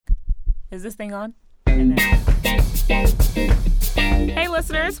Is this thing on? And then... Hey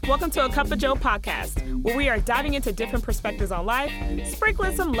listeners, welcome to A Cup of Joe podcast, where we are diving into different perspectives on life,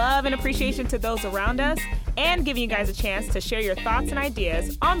 sprinkling some love and appreciation to those around us, and giving you guys a chance to share your thoughts and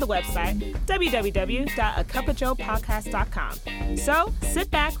ideas on the website, www.acupofjoepodcast.com. So sit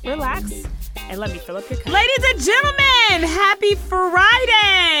back, relax, and let me fill up your cup. Ladies and gentlemen, happy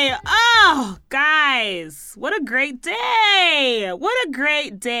Friday! Oh, guys, what a great day! What a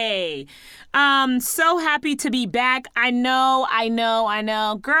great day! So happy to be back. I know.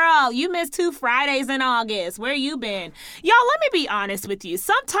 Girl, you missed 2 Fridays in August. Where you been? Y'all, let me be honest with you.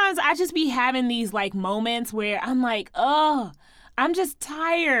 Sometimes I just be having these like moments where I'm like, oh, I'm just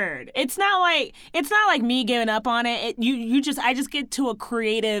tired. It's not like me giving up on it. I just get to a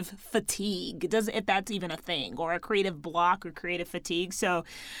creative fatigue. If that's even a thing, or a creative block or creative fatigue. So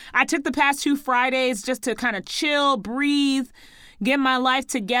I took the past 2 Fridays just to kind of chill, breathe, get my life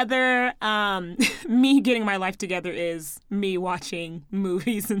together. Me getting my life together is me watching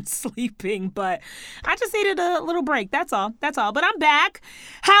movies and sleeping, but I just needed a little break. That's all. But I'm back.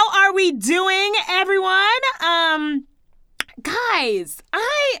 How are we doing, everyone? Guys,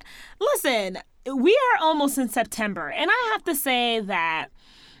 listen, we are almost in September, and I have to say that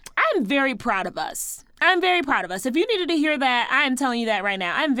I'm very proud of us. If you needed to hear that, I am telling you that right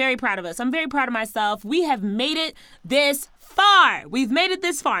now. I'm very proud of us. I'm very proud of myself. We have made it this far. We've made it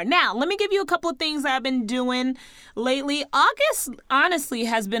this far. Now, let me give you a couple of things I've been doing lately. August, honestly,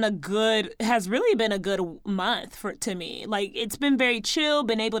 has really been a good month to me. Like, it's been very chill,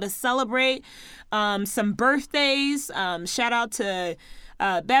 been able to celebrate some birthdays. Shout out to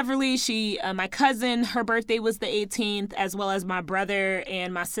Beverly. My cousin, her birthday was the 18th, as well as my brother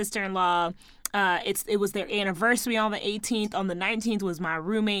and my sister-in-law. It was their anniversary on the 18th. On the 19th was my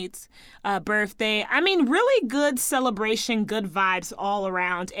roommate's birthday. I mean, really good celebration, good vibes all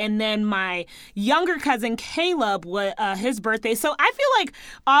around. And then my younger cousin Caleb, his birthday. So I feel like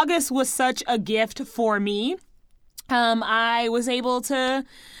August was such a gift for me. I was able to,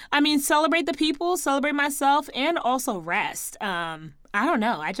 celebrate the people, celebrate myself, and also rest. I don't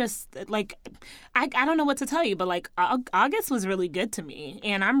know. I just, I don't know what to tell you, but, August was really good to me.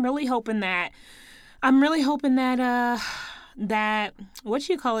 And I'm really hoping that that what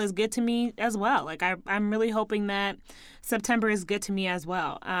you call is good to me as well. I'm really hoping that September is good to me as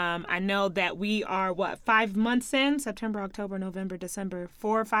well. I know that we are, 5 months in? September, October, November, December,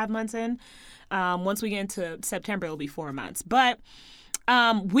 4 or 5 months in. Once we get into September, it'll be 4 months. But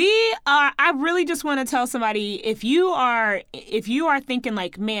I really just want to tell somebody, if you are thinking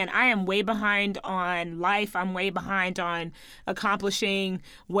like, man, I am way behind on life, I'm way behind on accomplishing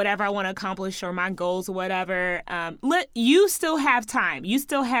whatever I want to accomplish or my goals or whatever, you still have time.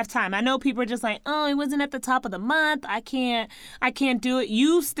 I know people are just like, oh, it wasn't at the top of the month, I can't do it.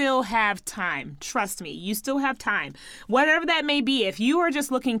 You still have time. Trust me, you still have time. Whatever that may be, if you are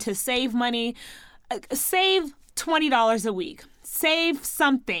just looking to save money, save $20 a week. Save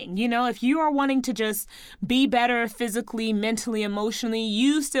something. If you are wanting to just be better physically, mentally, emotionally,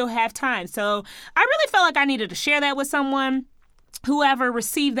 you still have time. So I really felt like I needed to share that with someone. Whoever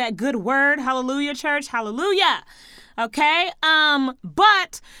received that good word, hallelujah, church, hallelujah. Okay,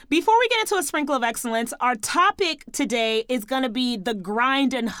 but before we get into a sprinkle of excellence, our topic today is going to be the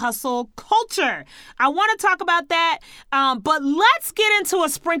grind and hustle culture. I want to talk about that, but let's get into a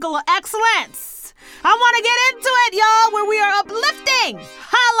sprinkle of excellence. I want to get into it, y'all, where we are uplifting,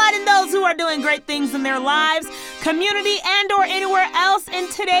 highlighting those who are doing great things in their lives, community, and or anywhere else. And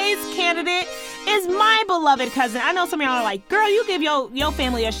today's candidate is my beloved cousin. I know some of y'all are like, girl, you give your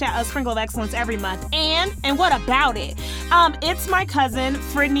family a sprinkle of excellence every month. And what about it? It's my cousin,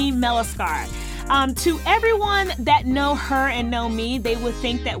 Brittany Meliscar. To everyone that know her and know me, they would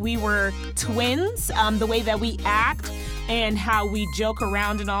think that we were twins, the way that we act and how we joke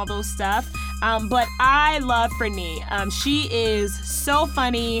around and all those stuff. But I love Brittany. She is so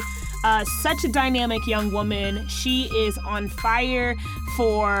funny, such a dynamic young woman. She is on fire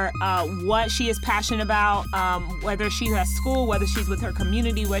for what she is passionate about, whether she's at school, whether she's with her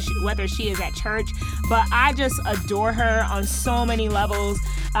community, whether she is at church. But I just adore her on so many levels.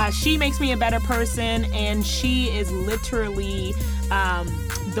 She makes me a better person, and she is literally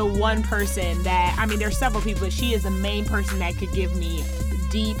the one person that, there's several people, but she is the main person that could give me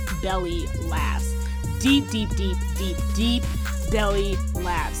deep belly laughs. Deep belly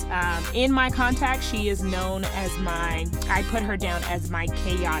laughs. In my contact, she is known as I put her down as my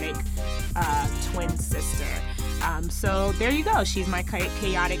chaotic twin sister. So there you go. She's my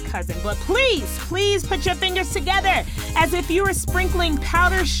chaotic cousin. But please put your fingers together as if you were sprinkling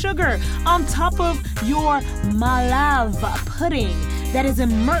powdered sugar on top of your malave pudding. that is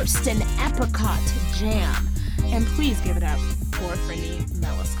immersed in apricot jam. And please give it up for Friendly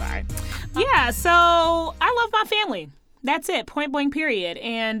Melisky. Yeah, so I love my family. That's it, point blank period.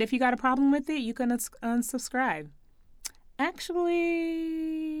 And if you got a problem with it, you can unsubscribe.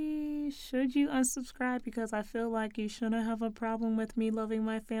 Actually, should you unsubscribe? Because I feel like you shouldn't have a problem with me loving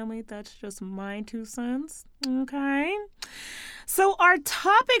my family. That's just my 2 cents. Okay. So our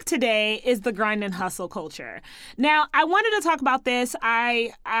topic today is the grind and hustle culture. Now, I wanted to talk about this.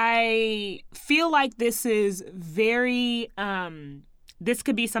 I feel like this is very this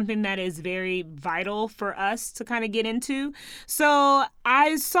could be something that is very vital for us to kind of get into. So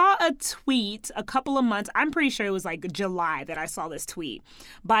I saw a tweet a couple of months, I'm pretty sure it was like July that I saw this tweet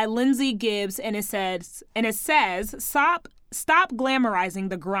by Lindsay Gibbs, and it says, Stop glamorizing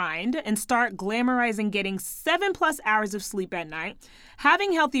the grind and start glamorizing getting 7+ hours of sleep at night,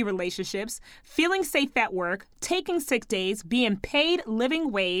 having healthy relationships, feeling safe at work, taking sick days, being paid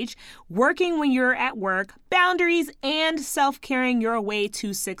living wage, working when you're at work, boundaries, and self-caring your way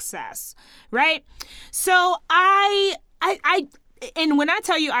to success, right? So and when I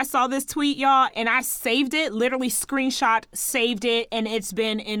tell you I saw this tweet, y'all, and I saved it, literally screenshot, saved it, and it's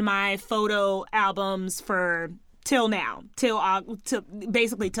been in my photo albums for till now, till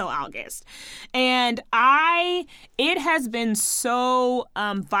August. And it has been so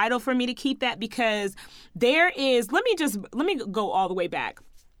vital for me to keep that, because let me go all the way back.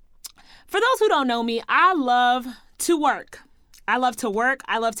 For those who don't know me, I love to work. I love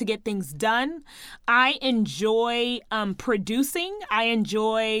to get things done. I enjoy producing. I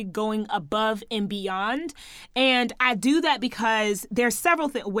enjoy going above and beyond. And I do that because there's several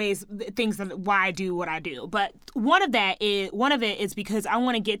things why I do what I do. But one of it is because I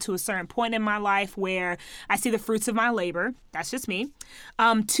want to get to a certain point in my life where I see the fruits of my labor. That's just me.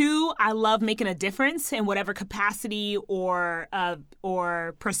 2, I love making a difference in whatever capacity or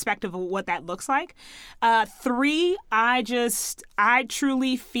perspective of what that looks like. 3, I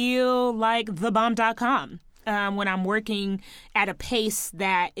truly feel like thebomb.com when I'm working at a pace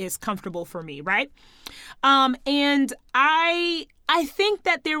that is comfortable for me, right? And I think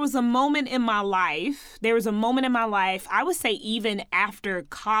that there was a moment in my life, I would say even after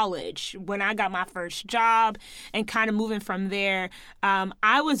college, when I got my first job and kind of moving from there,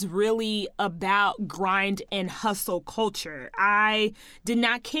 I was really about grind and hustle culture. I did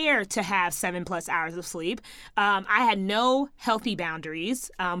not care to have 7+ hours of sleep. I had no healthy boundaries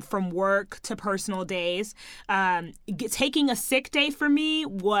from work to personal days. Taking a sick day for me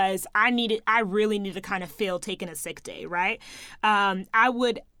was, I really needed to kind of feel taking a sick day, right? I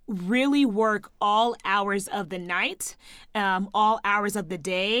would really work all hours of the night, all hours of the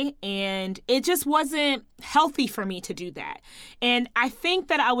day, and it just wasn't healthy for me to do that. And I think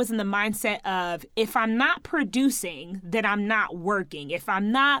that I was in the mindset of, if I'm not producing, then I'm not working. If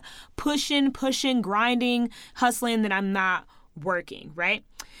I'm not pushing, grinding, hustling, then I'm not working, right?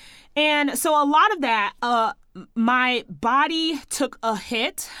 And so a lot of that, my body took a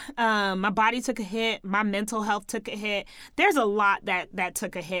hit. My mental health took a hit. There's a lot that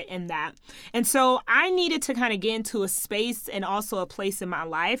took a hit in that. And so I needed to kind of get into a space and also a place in my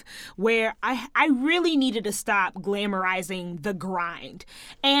life where I really needed to stop glamorizing the grind.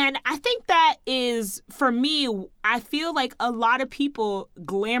 And I think that is, for me, I feel like a lot of people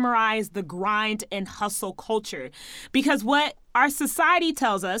glamorize the grind and hustle culture, because what our society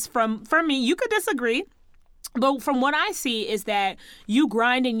tells us, for me, you could disagree, but from what I see is that you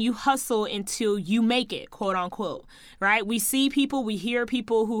grind and you hustle until you make it, quote unquote, right? We hear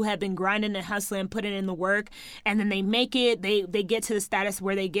people who have been grinding and hustling, putting in the work, and then they make it, they get to the status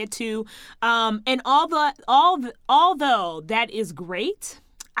where they get to. And although that is great,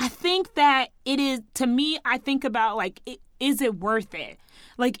 I think that it is, to me, I think about, like, is it worth it?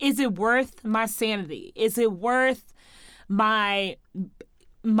 Like, is it worth my sanity? Is it worth my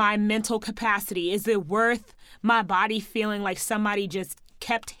mental capacity? Is it worth my body feeling like somebody just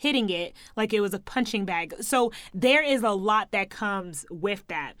kept hitting it like it was a punching bag? So there is a lot that comes with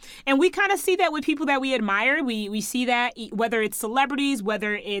that. And we kind of see that with people that we admire. We see that whether it's celebrities,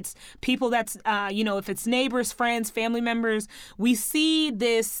 whether it's people that's, if it's neighbors, friends, family members, we see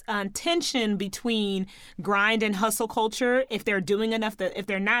this tension between grind and hustle culture, if they're doing enough, if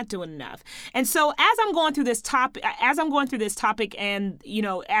they're not doing enough. And so as I'm going through this topic and, as I'm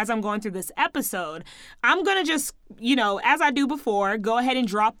going through this episode, I'm going to just, as I do before, go ahead and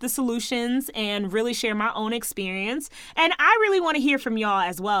drop the solutions and really share my own experience. And I really want to hear from y'all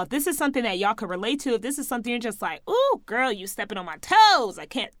as well. If this is something that y'all could relate to, if this is something you're just like, ooh, girl, you stepping on my toes, I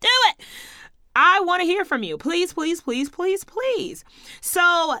can't do it, I want to hear from you. Please, please, please, please, please.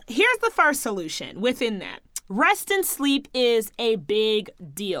 So here's the first solution within that. Rest and sleep is a big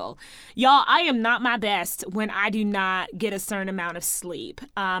deal. Y'all, I am not my best when I do not get a certain amount of sleep.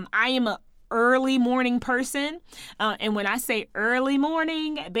 I am a early morning person. And when I say early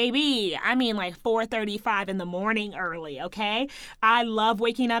morning, baby, I mean like 4:35 in the morning early, okay? I love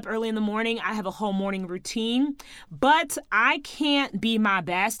waking up early in the morning. I have a whole morning routine, but I can't be my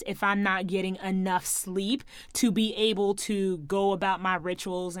best if I'm not getting enough sleep to be able to go about my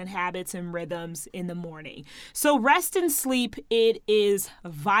rituals and habits and rhythms in the morning. So rest and sleep, it is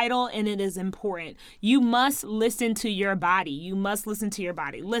vital and it is important. You must listen to your body. You must listen to your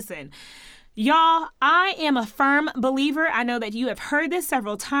body. Listen. Y'all, I am a firm believer. I know that you have heard this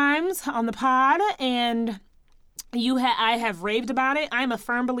several times on the pod, and I have raved about it. I'm a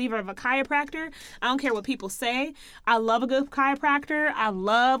firm believer of a chiropractor. I don't care what people say. I love a good chiropractor. I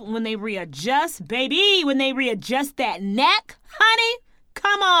love when they readjust, baby, when they readjust that neck, honey.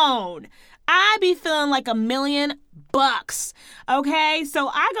 Come on. I be feeling like $1,000,000. Okay, so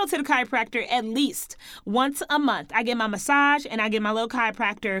I go to the chiropractor at least once a month. I get my massage and I get my little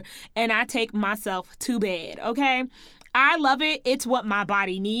chiropractor and I take myself to bed. Okay, I love it. It's what my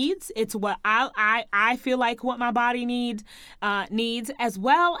body needs. It's what I feel like what my body needs, as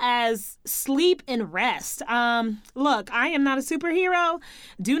well as sleep and rest. Look, I am not a superhero.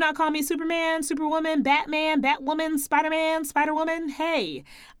 Do not call me Superman, Superwoman, Batman, Batwoman, Spider-Man, Spider-Woman. Hey,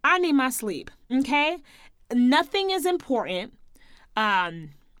 I need my sleep. Okay, nothing is important.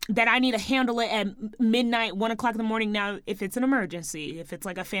 That I need to handle it at midnight, 1 o'clock in the morning. Now, if it's an emergency, if it's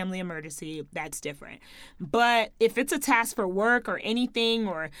like a family emergency, that's different. But if it's a task for work or anything,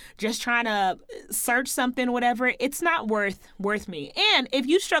 or just trying to search something, whatever, it's not worth me. And if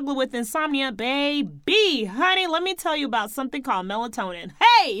you struggle with insomnia, baby, honey, let me tell you about something called melatonin.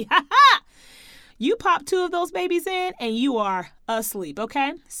 Hey, you pop 2 of those babies in and you are asleep,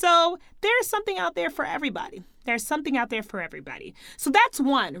 okay? So there's something out there for everybody. There's something out there for everybody. So that's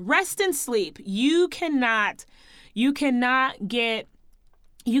one. Rest and sleep. You cannot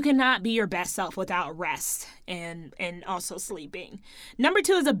be your best self without rest and also sleeping. Number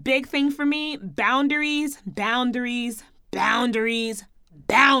 2 is a big thing for me. Boundaries, boundaries, boundaries,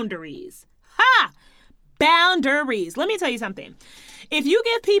 boundaries. Ha! Boundaries. Let me tell you something. If you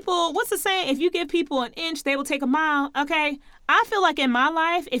give people, what's the saying? If you give people an inch, they will take a mile. Okay. I feel like in my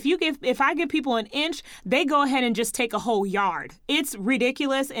life, if I give people an inch, they go ahead and just take a whole yard. It's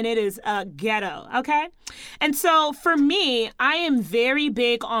ridiculous and it is ghetto. Okay. And so for me, I am very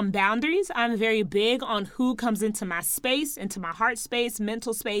big on boundaries. I'm very big on who comes into my space, into my heart space,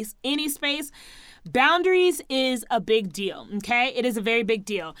 mental space, any space. Boundaries is a big deal, okay? It is a very big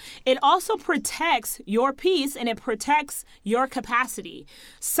deal. It also protects your peace and it protects your capacity.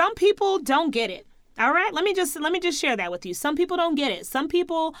 Some people don't get it. All right, let me just share that with you. Some people don't get it. Some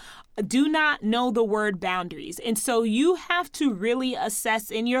people do not know the word boundaries. And so you have to really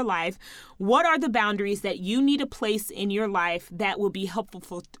assess in your life, what are the boundaries that you need to place in your life that will be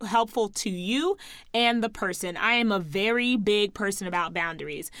helpful to you and the person. I am a very big person about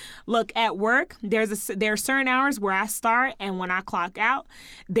boundaries. Look, at work, there are certain hours where I start and when I clock out.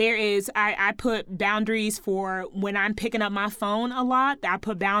 I put boundaries for when I'm picking up my phone a lot. I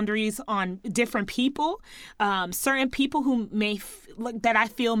put boundaries on different people, certain people who that I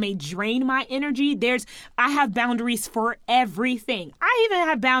feel may drain my energy. I have boundaries for everything. I even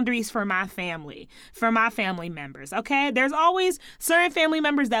have boundaries for my family members. Okay. There's always certain family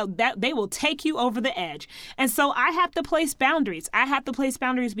members that they will take you over the edge. And so I have to place boundaries. I have to place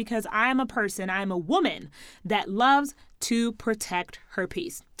boundaries because I am a woman that loves to protect her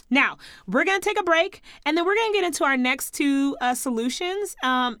peace. Now, we're going to take a break, and then we're going to get into our next 2 solutions.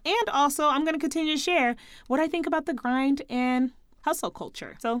 And also, I'm going to continue to share what I think about the grind and hustle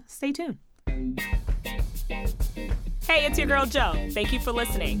culture. So stay tuned. Hey, it's your girl, Jo. Thank you for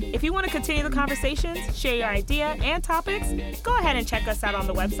listening. If you want to continue the conversations, share your idea and topics, go ahead and check us out on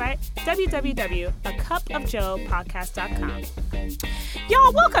the website, www.acupofjopodcast.com.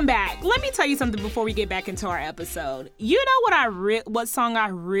 Y'all, welcome back. Let me tell you something before we get back into our episode. You know what song I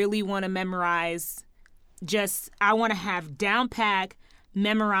really want to memorize? I want to have down pack,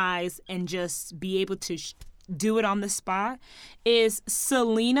 memorize, and just be able to do it on the spot is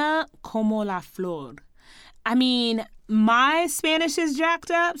Selena Como la Flor. I mean, my Spanish is jacked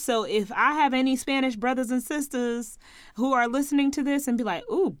up, so if I have any Spanish brothers and sisters who are listening to this and be like,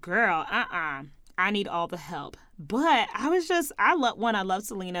 ooh, girl, I need all the help. But I love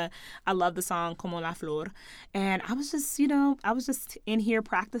Selena. I love the song Como la Flor. And I was just in here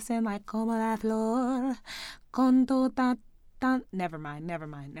practicing like, Como la Flor, con toda tan. Never mind.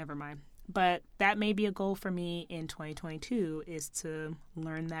 But that may be a goal for me in 2022 is to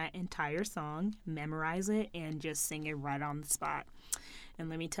learn that entire song, memorize it, and just sing it right on the spot. And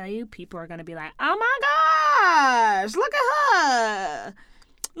let me tell you, people are going to be like, oh my gosh, look at her.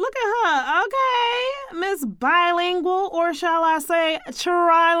 Look at her. Okay, Miss Bilingual, or shall I say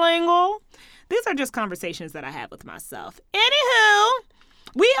trilingual? These are just conversations that I have with myself. Anywho,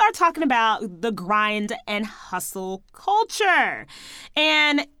 we are talking about the grind and hustle culture.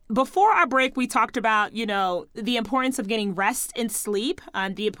 And before our break, we talked about, the importance of getting rest and sleep,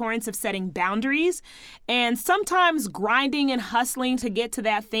 the importance of setting boundaries. And sometimes grinding and hustling to get to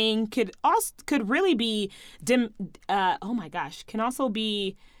that thing could really be, can also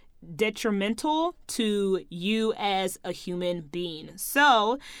be detrimental to you as a human being.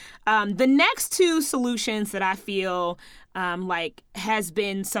 So the next two solutions that I feel has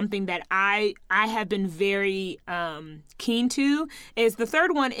been something that I have been very keen to is the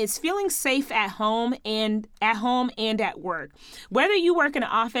third one is feeling safe at home and at work. Whether you work in an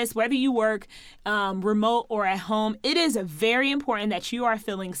office, whether you work remote or at home, it is very important that you are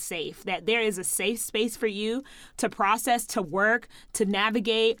feeling safe, that there is a safe space for you to process, to work, to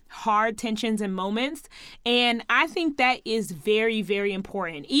navigate hard tensions and moments. And I think that is very, very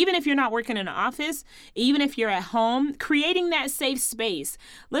important. Even if you're not working in an office, even if you're at home, creating that safe space.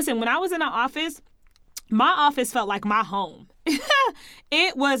 Listen, when I was in an office, my office felt like my home.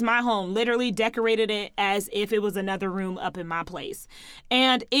 It was my home. Literally decorated it as if it was another room up in my place.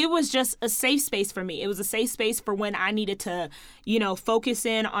 And it was just a safe space for me. It was a safe space for when I needed to, focus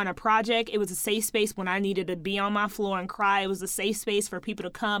in on a project. It was a safe space when I needed to be on my floor and cry. It was a safe space for people to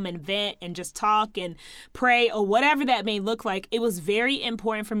come and vent and just talk and pray or whatever that may look like. It was very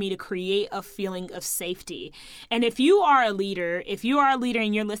important for me to create a feeling of safety. And if you are a leader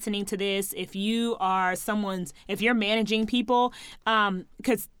and you're listening to this, if you're managing people,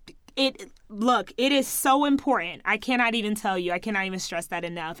 because it is so important. I cannot even tell you. I cannot even stress that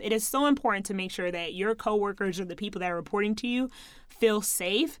enough. It is so important to make sure that your coworkers or the people that are reporting to you feel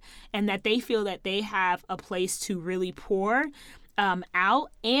safe and that they feel that they have a place to really pour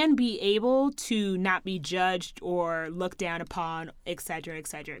out and be able to not be judged or looked down upon, etc.,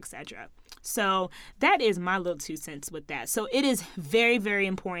 etc., etc. So that is my little 2 cents with that. So it is very, very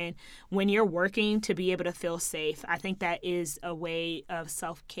important when you're working to be able to feel safe. I think that is a way of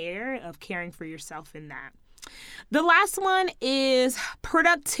self-care, of caring for yourself in that. The last one is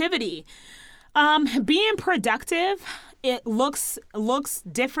productivity. Being productive, it looks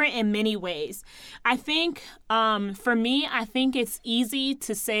different in many ways. I think for me, I think it's easy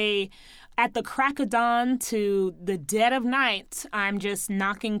to say at the crack of dawn to the dead of night, I'm just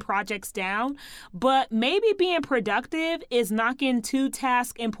knocking projects down. But maybe being productive is knocking 2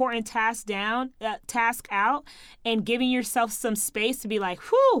 important tasks out and giving yourself some space to be like,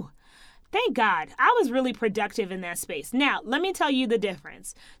 whew, thank God, I was really productive in that space. Now, let me tell you the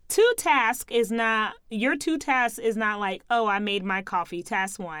difference. Your 2 tasks is not like, oh, I made my coffee,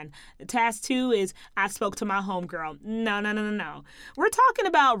 task 1. Task 2 is I spoke to my homegirl. No. We're talking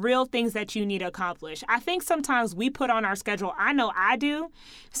about real things that you need to accomplish. I think sometimes we put on our schedule, I know I do.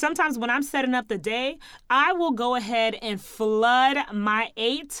 Sometimes when I'm setting up the day, I will go ahead and flood my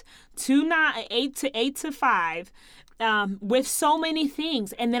 8 to 5 with so many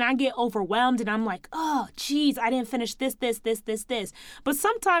things. And then I get overwhelmed and I'm like, oh, geez, I didn't finish this. But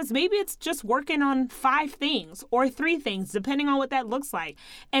sometimes maybe it's just working on 5 things or 3 things, depending on what that looks like.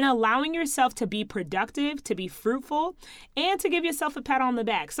 And allowing yourself to be productive, to be fruitful, and to give yourself a pat on the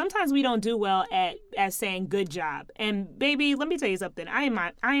back. Sometimes we don't do well at saying good job. And baby, let me tell you something. I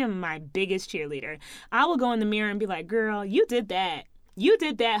am my biggest cheerleader. I will go in the mirror and be like, girl, you did that. You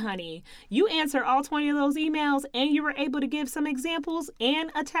did that, honey. You answered all 20 of those emails and you were able to give some examples and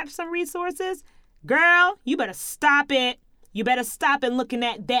attach some resources. Girl, you better stop it. You better stop and looking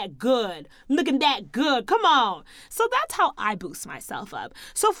that good. Come on. So that's how I boost myself up.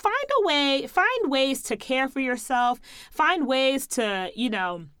 So find ways to care for yourself. Find ways to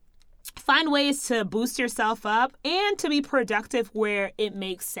boost yourself up and to be productive where it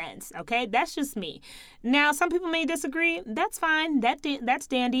makes sense, okay? That's just me. Now, some people may disagree. That's fine. That's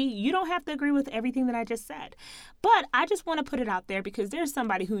dandy. You don't have to agree with everything that I just said. But I just want to put it out there because there's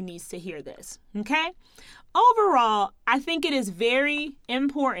somebody who needs to hear this, okay? overall, I think it is very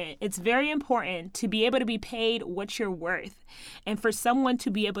important. It's very important to be able to be paid what you're worth and for someone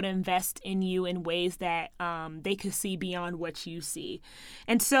to be able to invest in you in ways that they could see beyond what you see.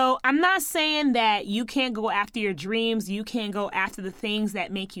 And so I'm not saying that you can't go after your dreams. You can't go after the things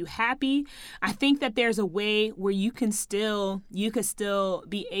that make you happy. I think that there's a way where you could still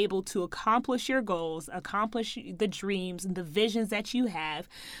be able to accomplish your goals, accomplish the dreams and the visions that you have,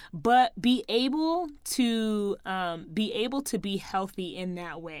 but be able to be healthy in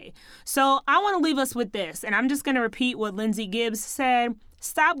that way. So I want to leave us with this, and I'm just going to repeat what Lindsay Gibbs said.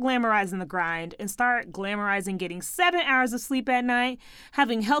 Stop glamorizing the grind and start glamorizing getting 7 hours of sleep at night,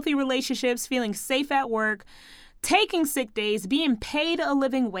 having healthy relationships, feeling safe at work, taking sick days, being paid a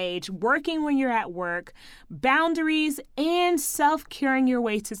living wage, working when you're at work, boundaries, and self-caring your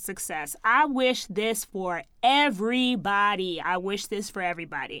way to success. I wish this for everybody.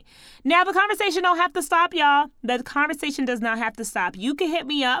 Now, the conversation don't have to stop, y'all. The conversation does not have to stop. You can hit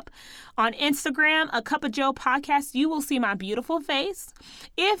me up on Instagram, A Cup of Joe Podcast. You will see my beautiful face.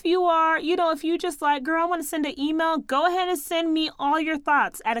 If you are, if you just like, girl, I want to send an email, go ahead and send me all your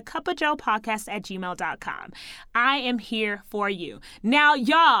thoughts at acupofjoepodcast@gmail.com. I am here for you. Now,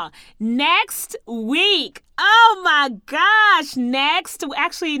 y'all, next week, oh my gosh,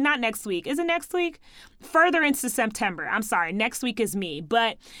 actually not next week. Is it next week? Further into September. I'm sorry, next week is me.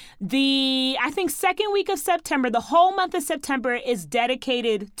 But I think second week of September, the whole month of September is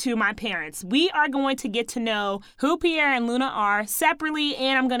dedicated to my parents. We are going to get to know who Pierre and Luna are separately,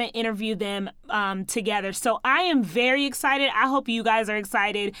 and I'm going to interview them together. So I am very excited. I hope you guys are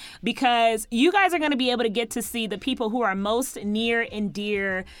excited because you guys are going to be able to get to see the people who are most near and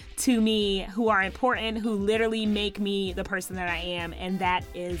dear to me, who are important, who literally make me the person that I am, and that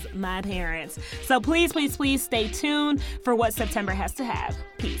is my parents. So please stay tuned for what September has to have.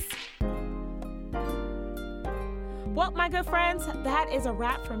 Peace. Well, my good friends, that is a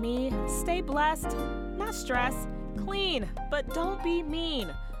wrap for me. Stay blessed, not stressed, clean, but don't be mean.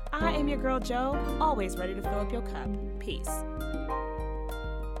 I am your girl, Joe, always ready to fill up your cup. Peace.